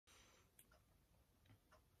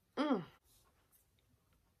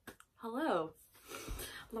Hello,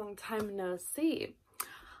 long time no see.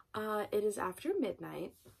 It is after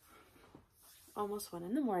midnight, almost 1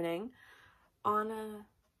 in the morning, on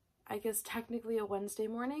I guess technically a Wednesday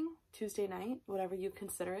morning, Tuesday night, whatever you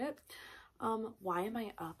consider it. Why am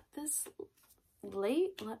I up this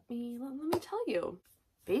late? Let me tell you.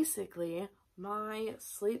 Basically, my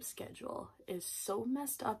sleep schedule is so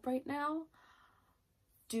messed up right now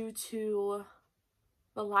due to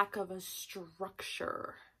the lack of a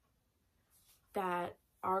structure that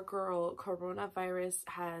our girl coronavirus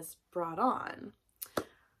has brought on.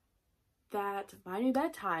 That my new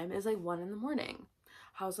bedtime is like 1 in the morning.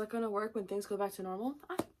 How's that gonna work when things go back to normal?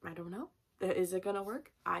 I don't know. Is it gonna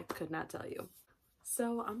work? I could not tell you.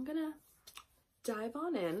 So I'm gonna dive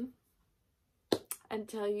on in and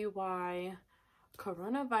tell you why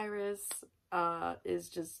coronavirus is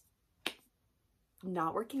just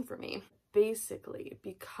not working for me. Basically,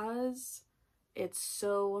 because it's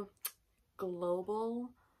so global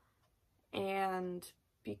and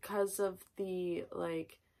because of the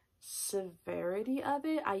severity of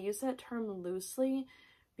it. I use that term loosely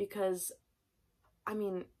because I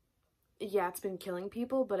mean, yeah, it's been killing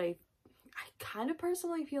people, but I kind of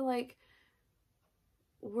personally feel like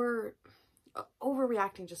we're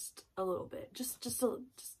overreacting just a little bit. Just a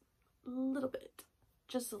little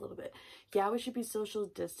bit. Yeah, we should be social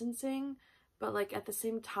distancing, but like at the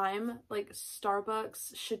same time, like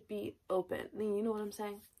Starbucks should be open. You know what I'm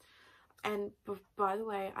saying? And by the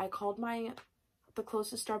way, I called the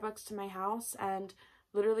closest Starbucks to my house, and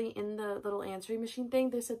literally in the little answering machine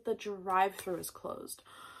thing, they said the drive-thru is closed.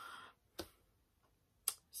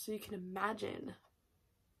 So you can imagine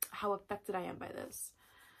how affected I am by this.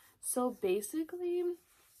 So basically,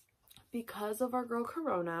 because of our girl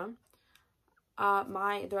Corona,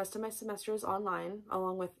 the rest of my semester is online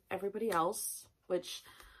along with everybody else, which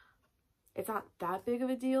it's not that big of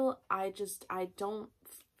a deal. I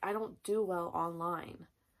don't do well online.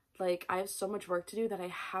 Like, I have so much work to do that I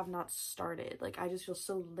have not started. Like, I just feel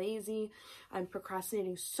so lazy. I'm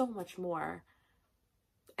procrastinating so much more.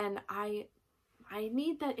 And I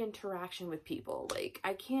need that interaction with people. Like,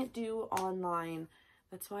 I can't do online.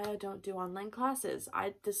 That's why I don't do online classes.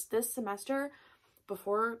 This semester,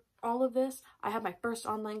 before all of this, I had my first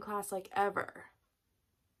online class like ever.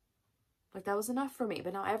 Like, that was enough for me.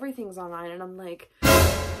 But now everything's online and I'm like,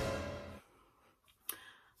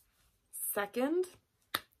 second,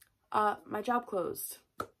 my job closed.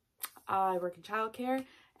 I work in childcare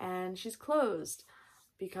and she's closed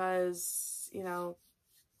because, you know,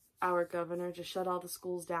 our governor just shut all the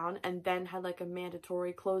schools down and then had like a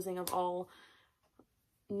mandatory closing of all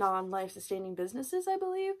non-life sustaining businesses, I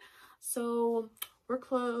believe. So we're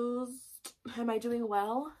closed. Am I doing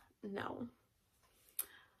well? No.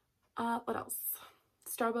 What else?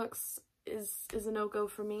 Starbucks is a no-go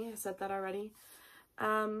for me. I said that already.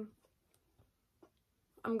 I'm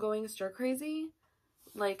going stir crazy.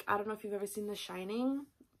 Like, I don't know if you've ever seen The Shining,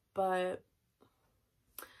 but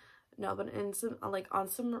no, but in some, like, on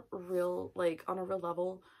a real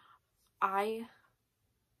level, I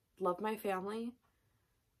love my family,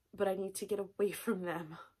 but I need to get away from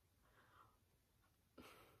them.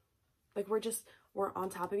 Like, we're on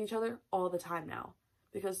top of each other all the time now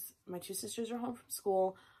because my two sisters are home from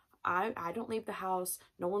school. I don't leave the house.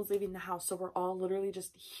 No one's leaving the house. So we're all literally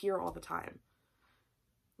just here all the time.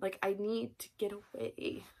 Like, I need to get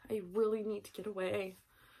away. I really need to get away.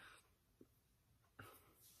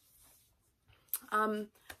 I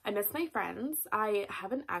miss my friends. I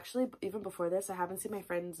haven't actually, even before this, I haven't seen my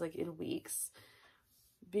friends like in weeks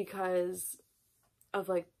because of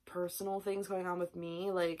like personal things going on with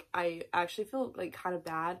me. Like, I actually feel like kind of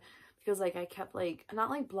bad because like I kept like, not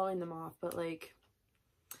like blowing them off, but like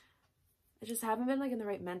I just haven't been like in the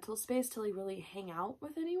right mental space to like really hang out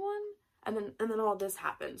with anyone. And then all this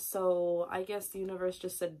happened. So I guess the universe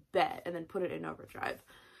just said bet and then put it in overdrive.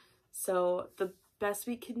 So the best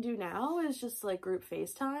we can do now is just like group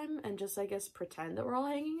FaceTime and just, I guess, pretend that we're all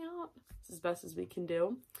hanging out. It's as best as we can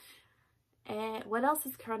do. And what else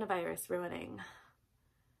is coronavirus ruining?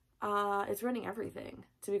 It's ruining everything,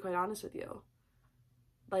 to be quite honest with you.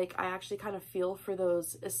 Like, I actually kind of feel for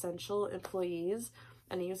those essential employees,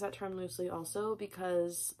 and I use that term loosely also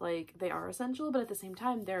because like they are essential, but at the same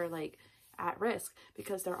time they're like at risk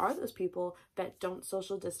because there are those people that don't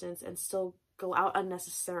social distance and still go out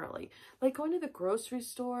unnecessarily. Like going to the grocery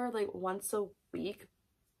store like once a week,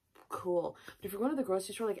 cool. But if you're going to the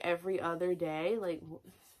grocery store like every other day, like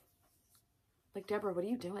Deborah, what are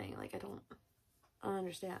you doing? Like, I don't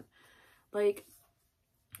understand. Like,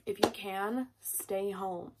 if you can, stay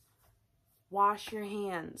home. Wash your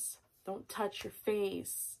hands. Don't touch your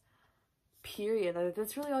face. period. Like,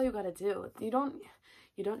 that's really all you gotta do. You don't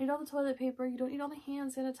need all the toilet paper. You don't need all the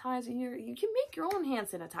hand sanitizer. You can make your own hand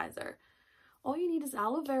sanitizer. All you need is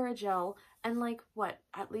aloe vera gel and like what,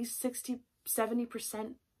 at least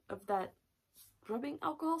 60-70% of that rubbing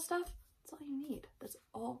alcohol stuff. That's all you need. That's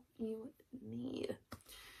all you need.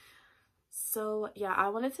 So yeah, I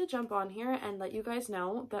wanted to jump on here and let you guys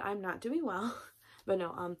know that I'm not doing well. But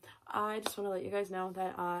no, I just want to let you guys know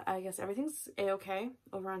that I guess everything's a-okay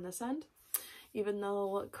over on this end. Even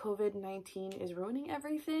though COVID-19 is ruining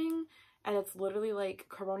everything, and it's literally like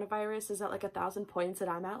coronavirus is at like 1,000 points and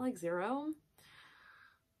I'm at like 0.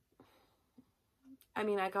 I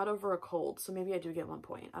mean, I got over a cold, so maybe I do get 1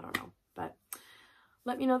 point. I don't know. But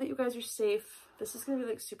let me know that you guys are safe. This is going to be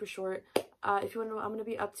like super short. If you want to know what I'm going to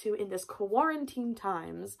be up to in this quarantine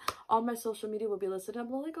times, all my social media will be listed down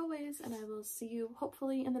below like always. And I will see you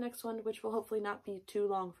hopefully in the next one, which will hopefully not be too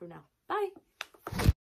long from now. Bye!